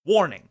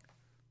Warning: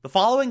 the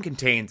following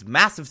contains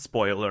massive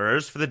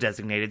spoilers for the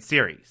designated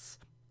series.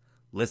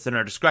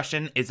 Listener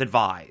discretion is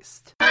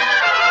advised.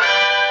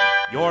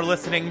 You're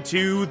listening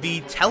to the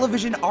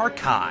Television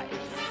Archive,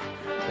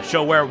 the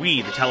show where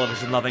we, the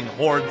television-loving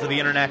hordes of the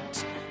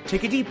internet,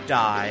 take a deep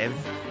dive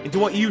into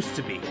what used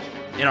to be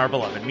in our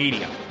beloved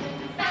medium.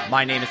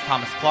 My name is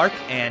Thomas Clark,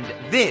 and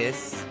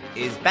this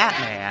is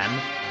Batman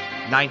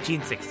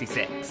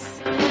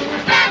 1966.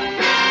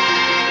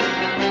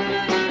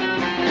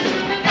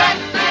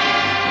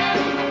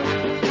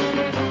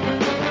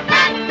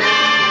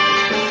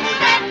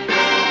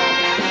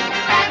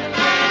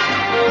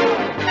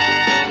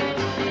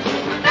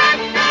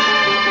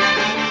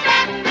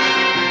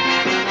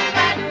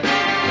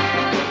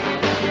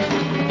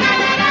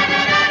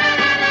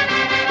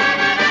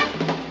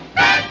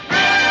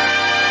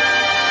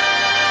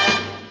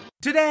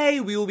 Today,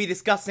 we will be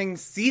discussing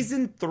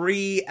Season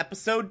 3,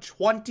 Episode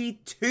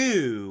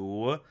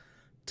 22,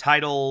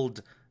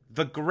 titled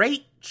The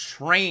Great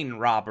Train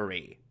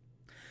Robbery.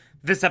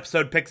 This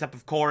episode picks up,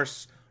 of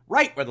course,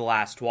 right where the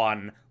last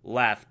one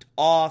left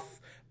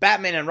off.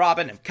 Batman and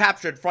Robin have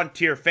captured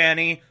Frontier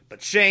Fanny,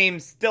 but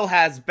Shame still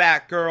has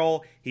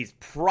Batgirl. He's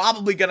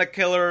probably gonna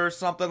kill her or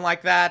something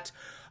like that.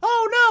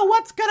 Oh no,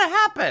 what's gonna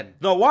happen?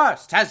 The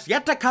worst has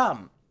yet to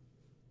come.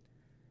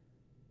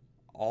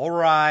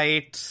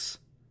 Alright.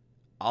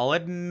 I'll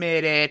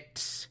admit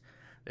it.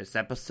 This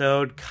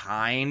episode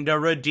kinda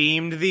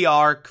redeemed the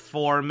arc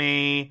for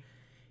me.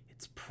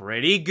 It's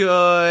pretty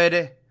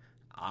good.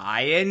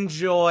 I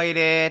enjoyed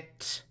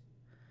it.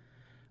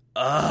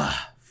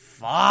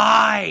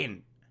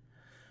 Fine.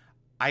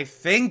 I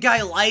think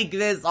I like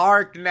this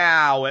arc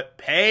now. It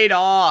paid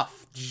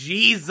off.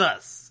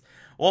 Jesus.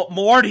 What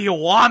more do you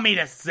want me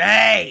to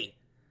say?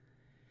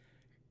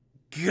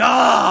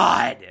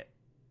 God.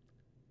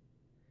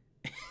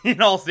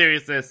 In all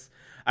seriousness,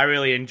 I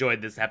really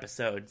enjoyed this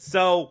episode.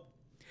 So,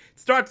 it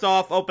starts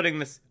off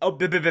opening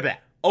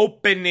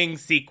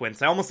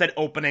sequence. I almost said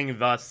opening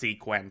the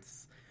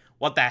sequence.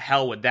 What the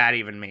hell would that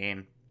even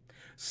mean?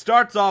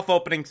 Starts off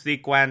opening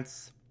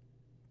sequence.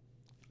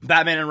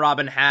 Batman and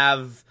Robin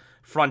have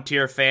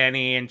Frontier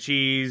Fanny, and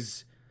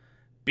she's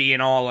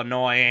being all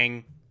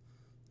annoying.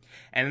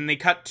 And then they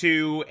cut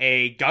to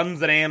a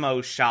guns and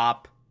ammo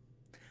shop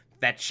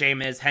that Shame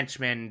and his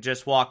henchmen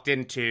just walked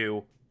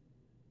into.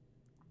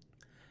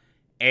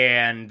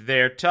 And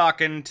they're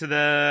talking to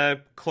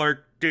the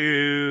clerk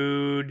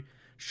dude.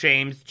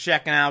 Shame's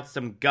checking out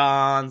some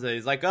guns. And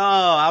he's like, oh,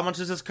 how much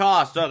does this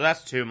cost? Oh,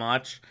 that's too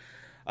much.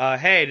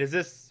 Hey, does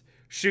this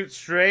shoot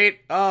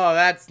straight? Oh,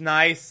 that's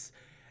nice.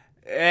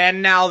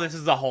 And now this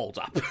is a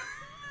holdup.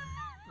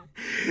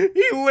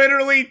 He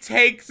literally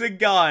takes a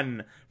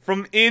gun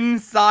from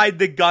inside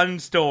the gun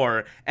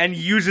store and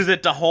uses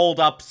it to hold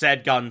up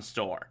said gun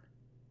store.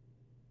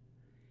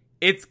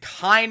 It's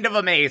kind of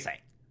amazing.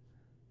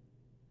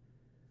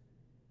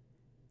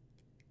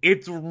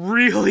 It's a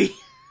really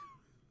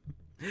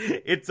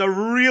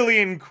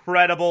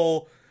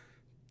incredible,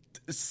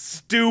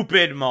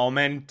 stupid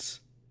moment.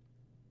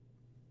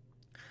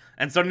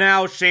 And so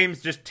now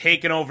Shame's just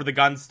taken over the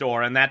gun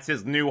store, and that's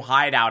his new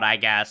hideout, I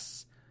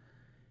guess.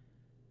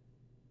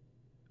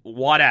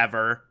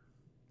 Whatever.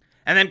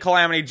 And then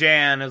Calamity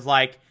Jan is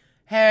like,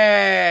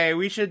 hey,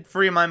 we should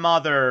free my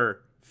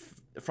mother,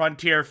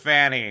 Frontier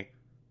Fanny.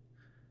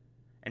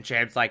 And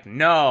Shame's like,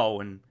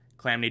 no, and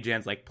Calamity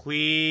Jan's like,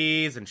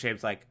 please, and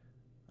Shame's like,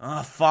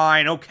 oh,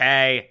 fine,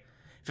 okay.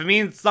 If it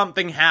means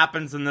something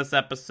happens in this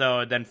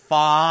episode, then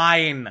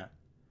fine.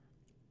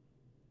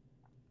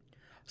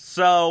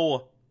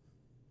 So,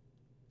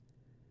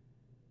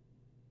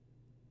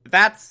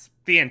 that's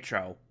the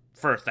intro,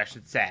 first, I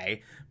should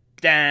say.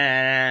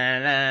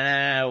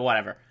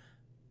 Whatever.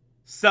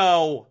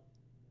 So,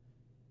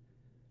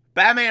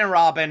 Batman and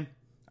Robin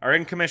are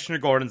in Commissioner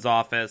Gordon's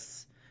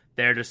office.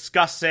 They're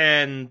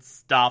discussing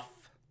stuff.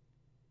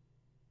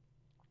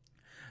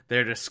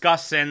 They're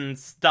discussing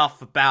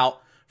stuff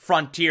about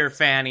Frontier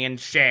Fanny and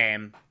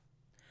Shame.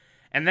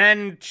 And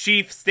then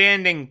Chief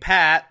Standing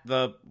Pat,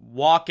 the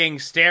walking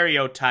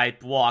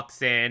stereotype,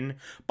 walks in.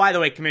 By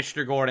the way,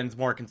 Commissioner Gordon's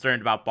more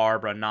concerned about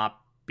Barbara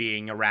not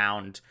being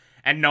around.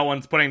 And no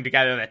one's putting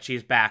together that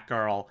she's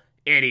Batgirl.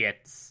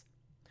 Idiots.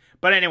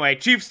 But anyway,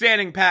 Chief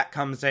Standing Pat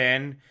comes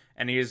in.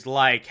 And he's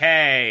like,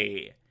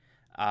 hey,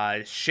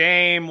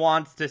 Shame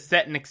wants to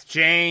set an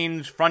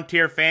exchange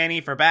Frontier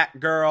Fanny for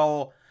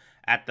Batgirl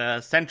at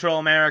the Central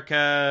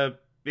America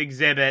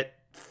exhibit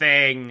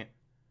thing.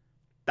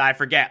 I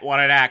forget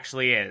what it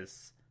actually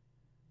is.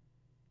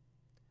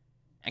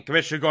 And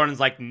Commissioner Gordon's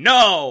like,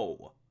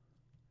 no!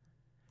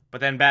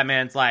 But then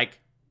Batman's like,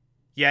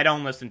 yeah,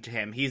 don't listen to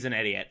him. He's an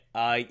idiot.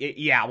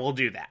 Yeah, we'll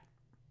do that.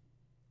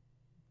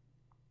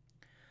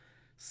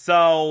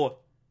 So,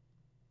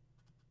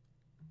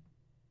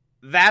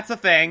 that's a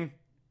thing.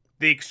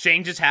 The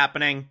exchange is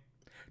happening.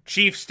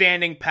 Chief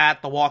Standing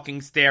Pat, the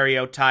walking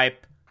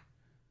stereotype,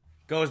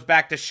 goes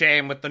back to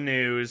Shame with the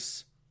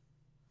news.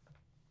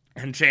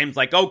 And Shame's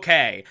like,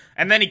 okay.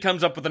 And then he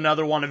comes up with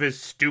another one of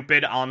his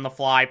stupid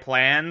on-the-fly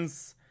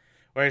plans,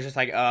 where it's just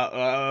like,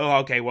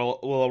 okay,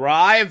 we'll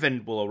arrive,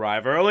 and we'll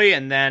arrive early,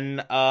 and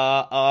then, I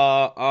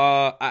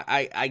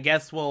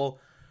guess we'll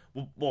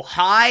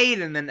hide,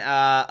 and then,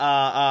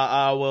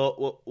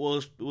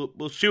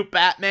 we'll shoot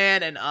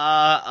Batman, and,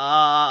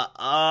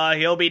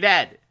 he'll be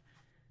dead.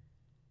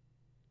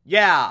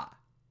 Yeah.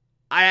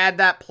 I had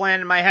that plan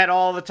in my head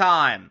all the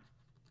time.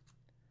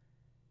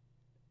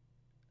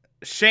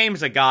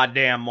 Shame's a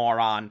goddamn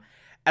moron.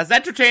 As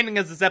entertaining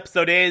as this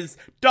episode is,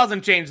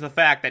 doesn't change the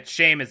fact that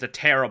Shame is a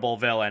terrible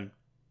villain.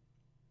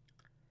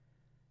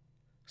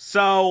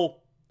 So,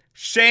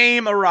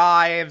 Shame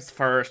arrives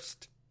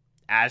first,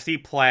 as he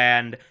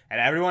planned, and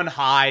everyone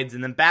hides,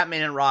 and then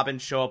Batman and Robin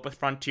show up with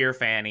Frontier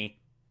Fanny.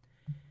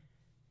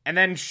 And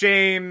then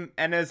Shame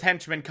and his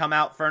henchmen come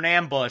out for an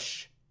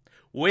ambush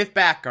with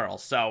Batgirl.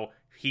 So,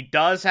 he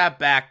does have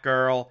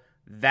Batgirl.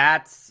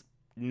 That's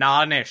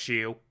not an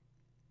issue.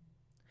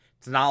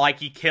 It's not like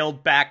he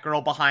killed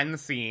Batgirl behind the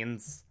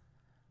scenes.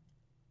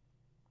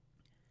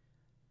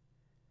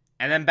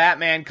 And then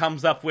Batman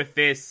comes up with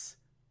this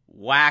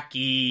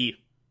wacky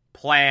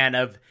plan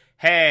of,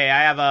 hey,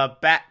 I have a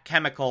bat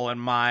chemical in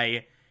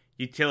my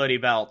utility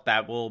belt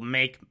that will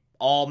make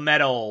all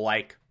metal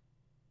like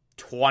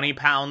 20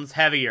 pounds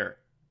heavier.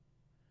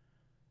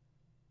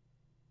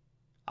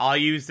 I'll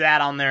use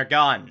that on their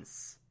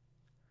guns.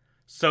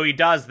 So he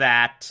does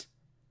that.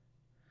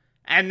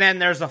 And then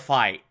there's a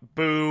fight.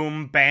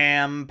 Boom,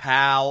 bam,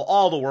 pow,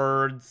 all the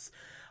words.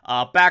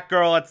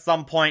 Batgirl at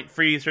some point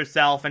frees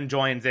herself and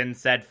joins in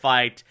said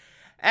fight.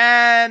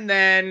 And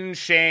then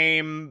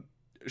Shame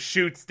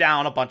shoots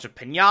down a bunch of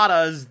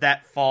piñatas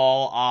that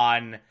fall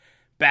on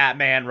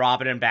Batman,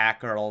 Robin, and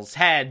Batgirl's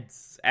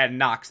heads and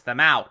knocks them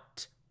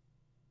out.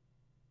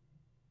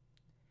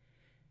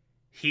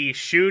 He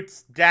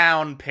shoots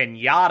down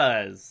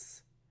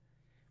piñatas,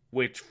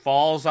 which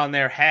falls on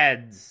their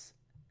heads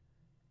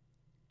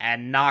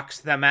and knocks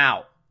them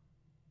out.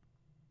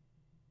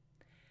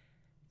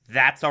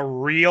 That's a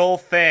real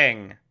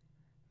thing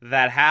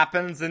that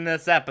happens in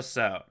this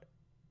episode.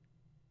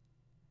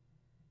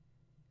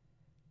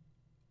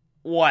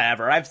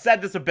 Whatever, I've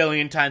said this a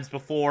billion times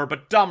before,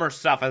 but dumber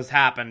stuff has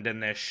happened in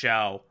this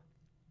show.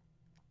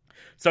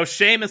 So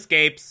Shame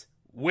escapes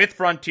with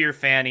Frontier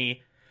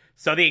Fanny,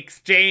 so the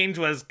exchange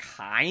was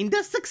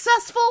kinda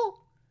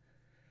successful?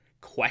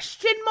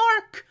 Question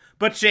mark?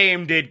 But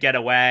Shame did get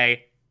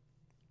away.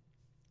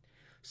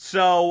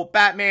 So,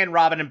 Batman,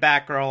 Robin, and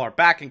Batgirl are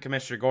back in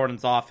Commissioner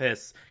Gordon's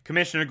office.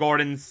 Commissioner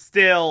Gordon's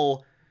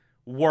still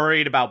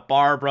worried about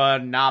Barbara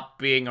not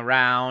being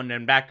around,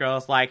 and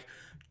Batgirl's like,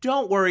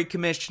 don't worry,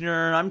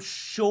 Commissioner, I'm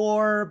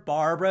sure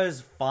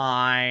Barbara's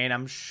fine.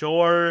 I'm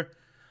sure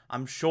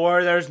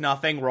there's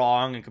nothing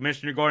wrong. And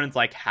Commissioner Gordon's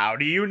like, how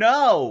do you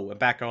know? And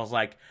Batgirl's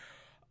like,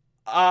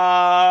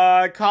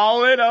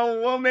 call it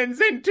a woman's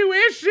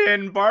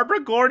intuition. Barbara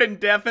Gordon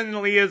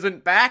definitely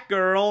isn't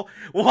Batgirl.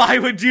 Why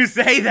would you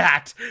say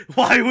that?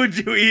 Why would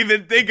you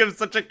even think of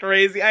such a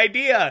crazy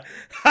idea?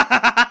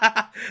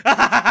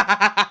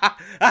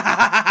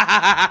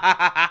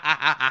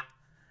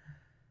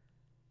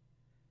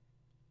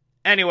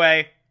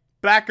 Anyway,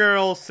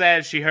 Batgirl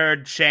says she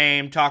heard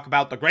Shame talk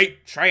about the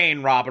Great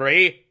Train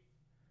Robbery.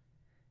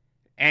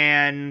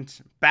 And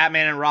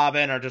Batman and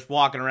Robin are just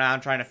walking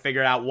around trying to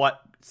figure out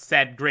what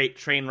said Great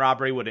Train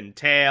Robbery would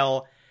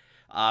entail.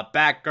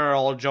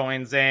 Batgirl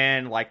joins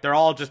in. Like, they're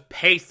all just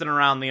pacing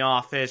around the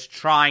office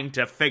trying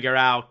to figure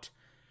out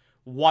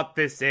what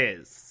this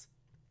is.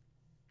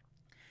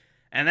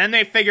 And then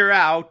they figure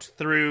out,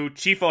 through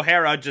Chief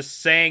O'Hara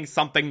just saying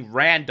something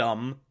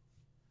random,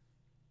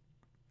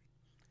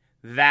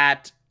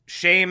 that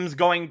Shame's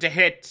going to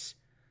hit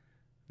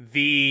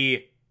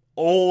the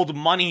old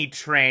money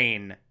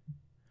train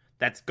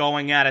that's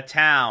going out of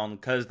town.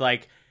 Because,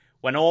 like,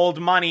 when old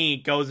money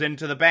goes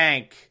into the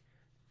bank,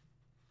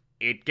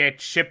 it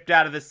gets shipped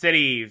out of the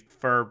city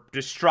for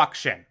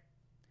destruction.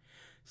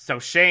 So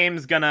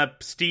Shame's gonna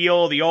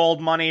steal the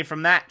old money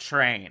from that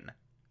train.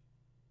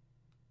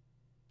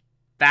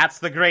 That's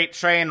the Great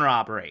Train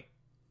Robbery.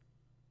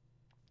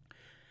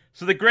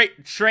 So the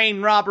Great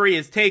Train Robbery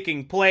is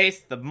taking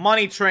place, the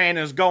money train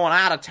is going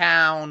out of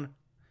town,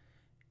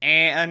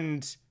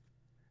 and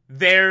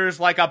there's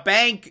like a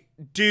bank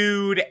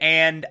dude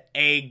and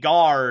a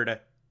guard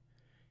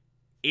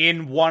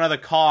in one of the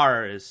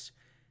cars.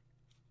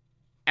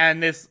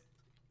 And this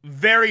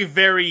very,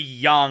 very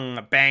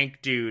young bank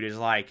dude is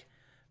like,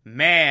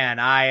 man,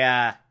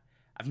 I've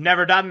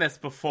never done this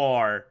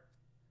before.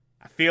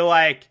 I feel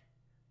like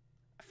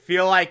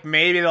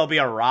maybe there'll be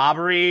a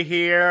robbery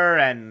here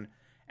and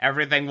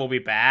everything will be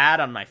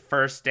bad on my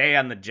first day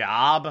on the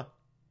job.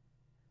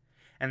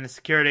 And the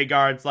security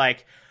guard's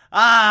like,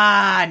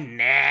 nah,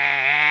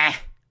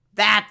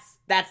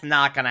 that's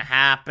not gonna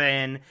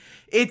happen.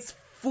 It's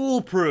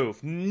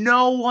foolproof.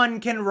 No one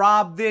can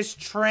rob this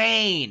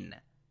train.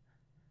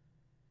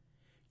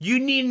 You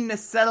need an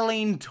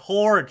acetylene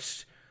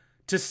torch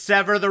to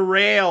sever the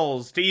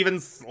rails, to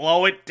even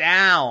slow it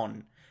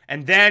down.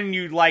 And then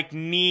you, like,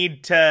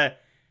 need to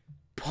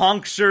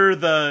puncture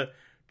the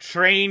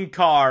train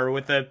car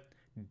with a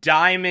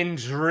diamond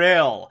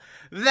drill.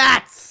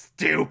 That's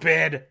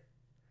stupid.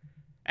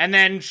 And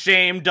then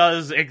Shame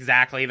does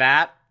exactly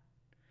that.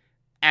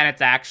 And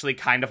it's actually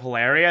kind of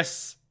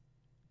hilarious.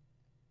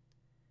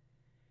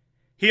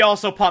 He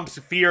also pumps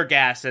fear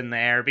gas in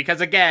there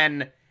because,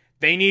 again,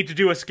 they need to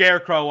do a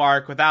Scarecrow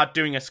arc without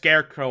doing a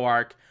Scarecrow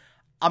arc.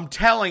 I'm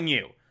telling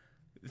you,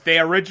 they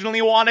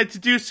originally wanted to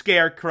do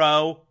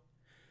Scarecrow.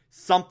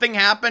 Something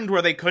happened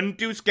where they couldn't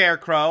do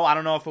Scarecrow. I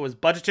don't know if it was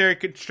budgetary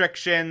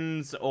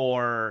constrictions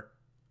or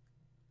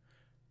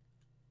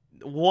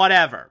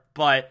whatever.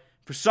 But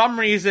for some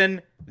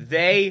reason,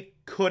 they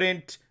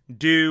couldn't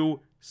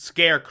do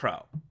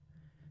Scarecrow.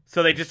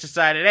 So they just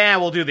decided,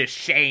 we'll do this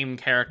Shame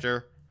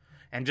character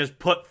and just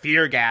put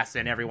fear gas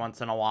in every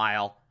once in a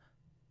while.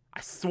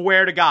 I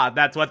swear to God,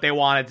 that's what they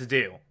wanted to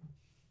do.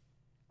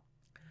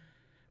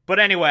 But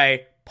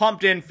anyway,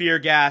 pumped in fear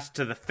gas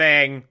to the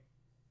Thing,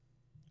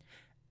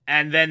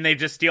 and then they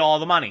just steal all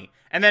the money.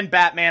 And then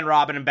Batman,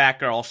 Robin, and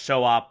Batgirl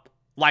show up,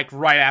 like,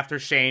 right after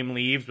Shame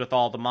leaves with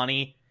all the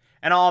money.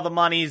 And all the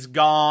money's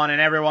gone,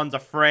 and everyone's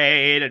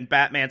afraid, and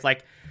Batman's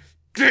like,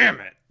 damn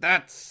it,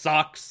 that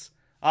sucks.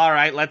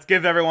 Alright, let's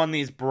give everyone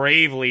these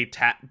bravery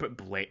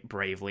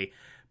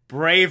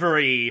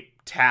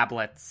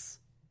tablets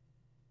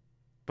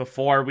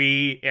before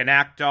we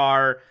enact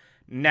our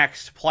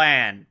next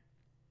plan.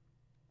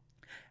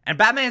 And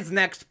Batman's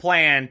next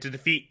plan to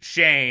defeat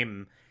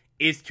Shame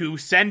is to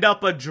send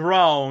up a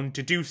drone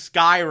to do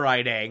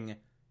skywriting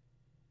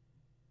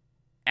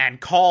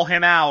and call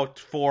him out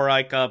for,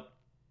 like, a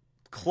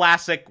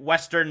classic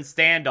Western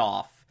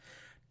standoff,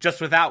 just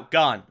without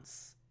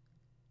guns.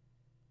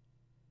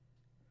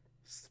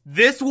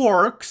 This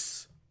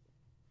works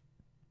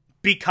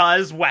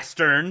because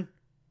Western.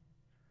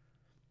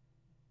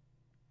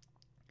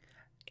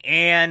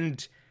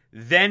 And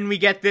then we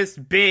get this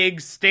big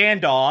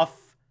standoff.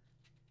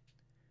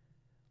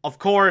 Of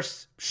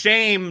course,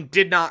 Shame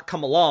did not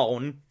come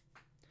alone,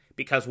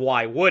 because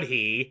why would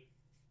he?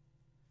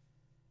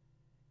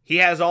 He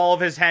has all of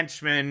his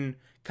henchmen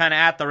kind of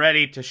at the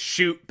ready to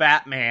shoot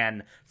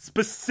Batman,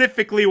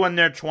 specifically when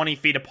they're 20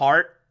 feet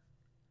apart.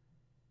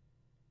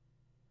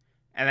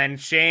 And then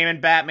Shame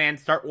and Batman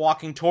start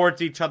walking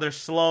towards each other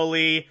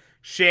slowly.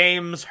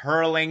 Shame's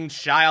hurling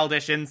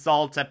childish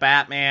insults at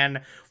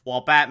Batman,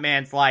 while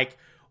Batman's like,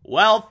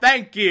 well,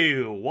 thank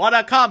you, what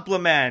a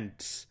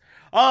compliment.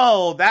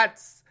 Oh,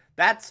 that's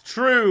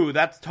true,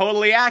 that's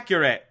totally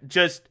accurate.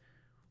 Just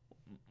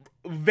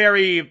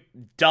very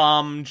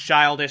dumb,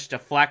 childish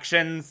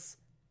deflections.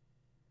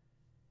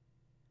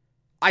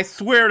 I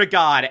swear to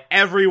God,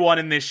 everyone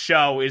in this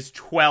show is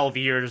 12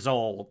 years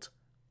old.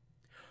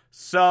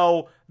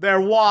 So,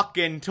 they're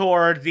walking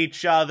towards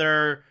each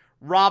other.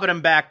 Robin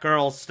and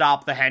Batgirl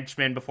stop the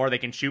henchmen before they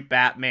can shoot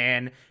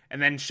Batman.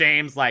 And then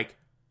Shame's like,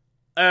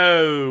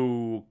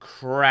 oh,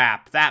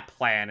 crap, that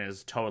plan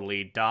is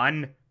totally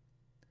done.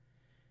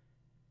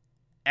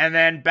 And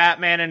then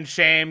Batman and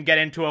Shame get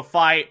into a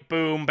fight.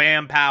 Boom,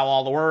 bam, pow,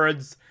 all the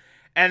words.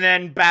 And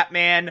then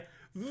Batman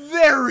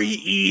very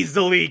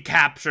easily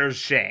captures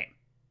Shame.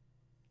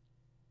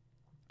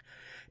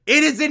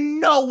 It is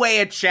in no way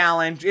a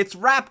challenge. It's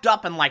wrapped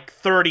up in like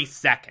 30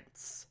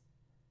 seconds.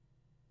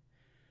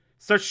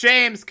 So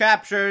Shame's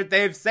captured.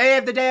 They've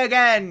saved the day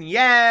again.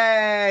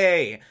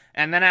 Yay!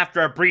 And then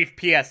after a brief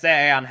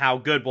PSA on how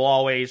good will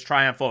always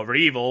triumph over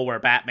evil, where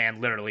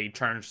Batman literally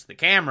turns to the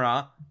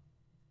camera,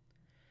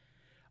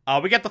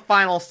 we get the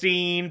final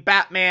scene.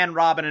 Batman,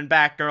 Robin, and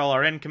Batgirl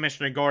are in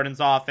Commissioner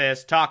Gordon's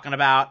office talking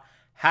about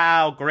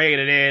how great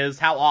it is,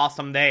 how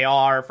awesome they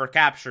are for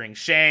capturing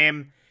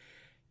Shame.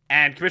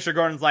 And Commissioner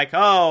Gordon's like,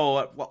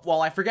 oh,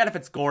 well, I forget if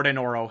it's Gordon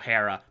or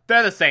O'Hara.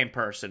 They're the same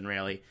person,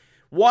 really.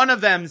 One of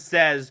them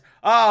says,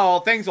 oh,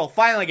 things will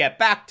finally get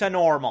back to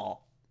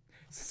normal.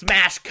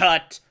 Smash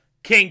cut.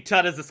 King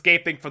Tut is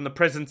escaping from the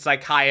prison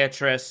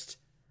psychiatrist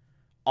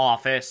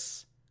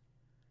office.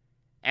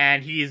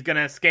 And he's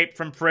gonna escape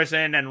from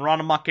prison and run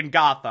amok in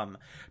Gotham.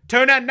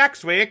 Tune in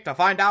next week to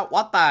find out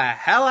what the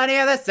hell any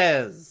of this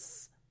is.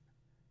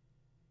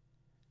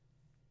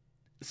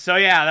 So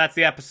yeah, that's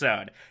the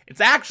episode. It's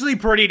actually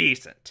pretty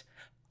decent.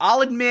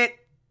 I'll admit,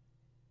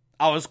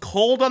 I was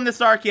cold on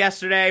this arc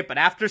yesterday, but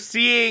after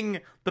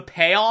seeing the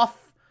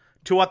payoff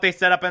to what they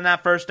set up in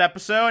that first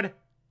episode,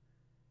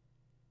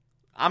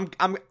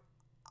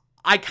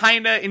 I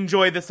kinda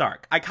enjoy this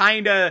arc.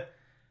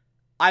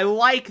 I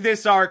like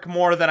this arc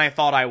more than I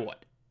thought I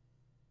would.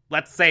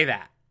 Let's say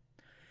that.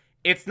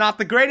 It's not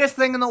the greatest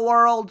thing in the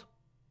world.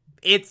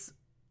 It's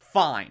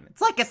fine.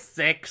 It's like a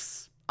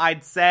 6,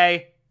 I'd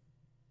say.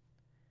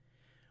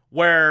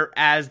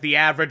 Whereas the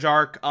average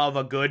arc of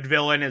a good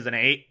villain is an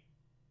 8.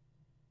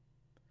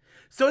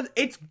 So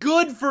it's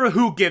good for a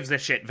who gives a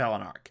shit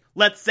villain arc.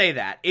 Let's say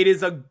that. It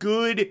is a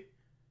good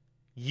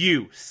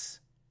use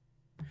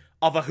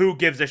of a who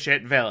gives a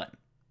shit villain.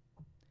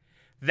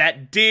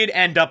 That did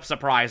end up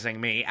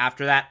surprising me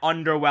after that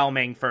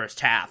underwhelming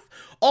first half.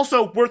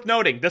 Also, worth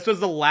noting, this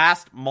was the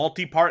last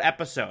multi-part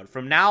episode.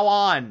 From now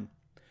on,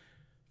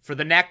 for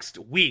the next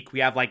week, we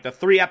have like the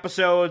 3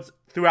 episodes,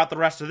 throughout the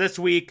rest of this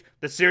week,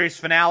 the series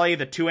finale,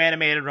 the 2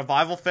 animated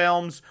revival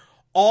films,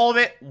 all of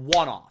it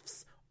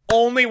one-offs.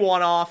 Only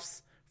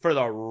one-offs for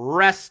the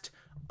rest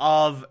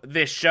of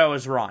this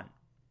show's run.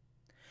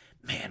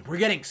 Man, we're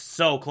getting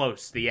so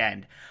close to the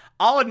end.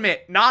 I'll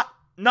admit, not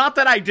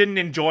that I didn't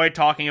enjoy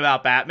talking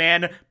about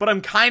Batman, but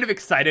I'm kind of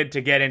excited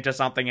to get into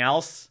something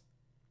else.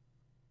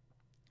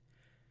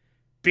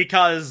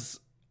 Because,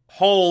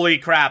 holy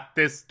crap,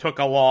 this took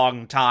a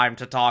long time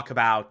to talk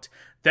about.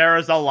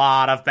 There's a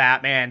lot of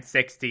Batman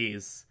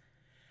 60s.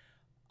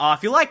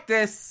 If you like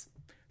this,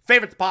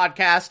 favorite the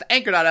podcast,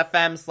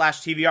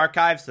 anchor.fm/TV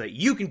archive, so that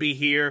you can be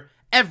here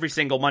every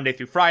single Monday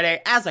through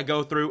Friday as I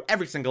go through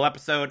every single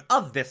episode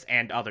of this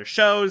and other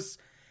shows.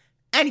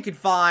 And you can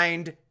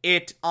find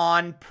it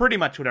on pretty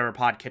much whatever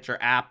podcatcher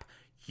app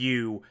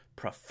you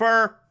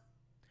prefer.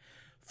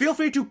 Feel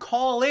free to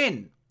call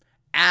in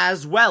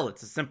as well.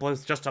 It's as simple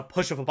as just a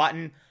push of a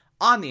button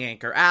on the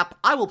Anchor app.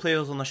 I will play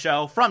those on the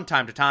show from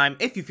time to time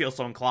if you feel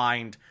so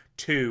inclined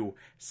to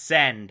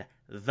send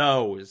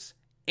those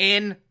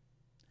in.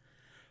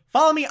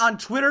 Follow me on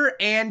Twitter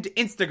and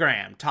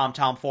Instagram,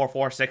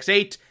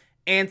 TomTom4468,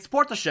 and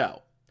support the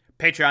show.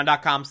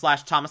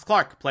 Patreon.com/Thomas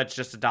Clark. Pledge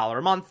just $1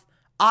 a month.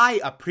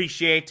 I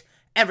appreciate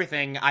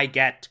everything I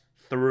get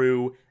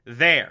through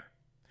there.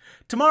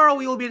 Tomorrow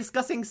we will be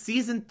discussing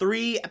Season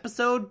 3,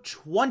 Episode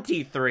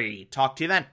 23. Talk to you then.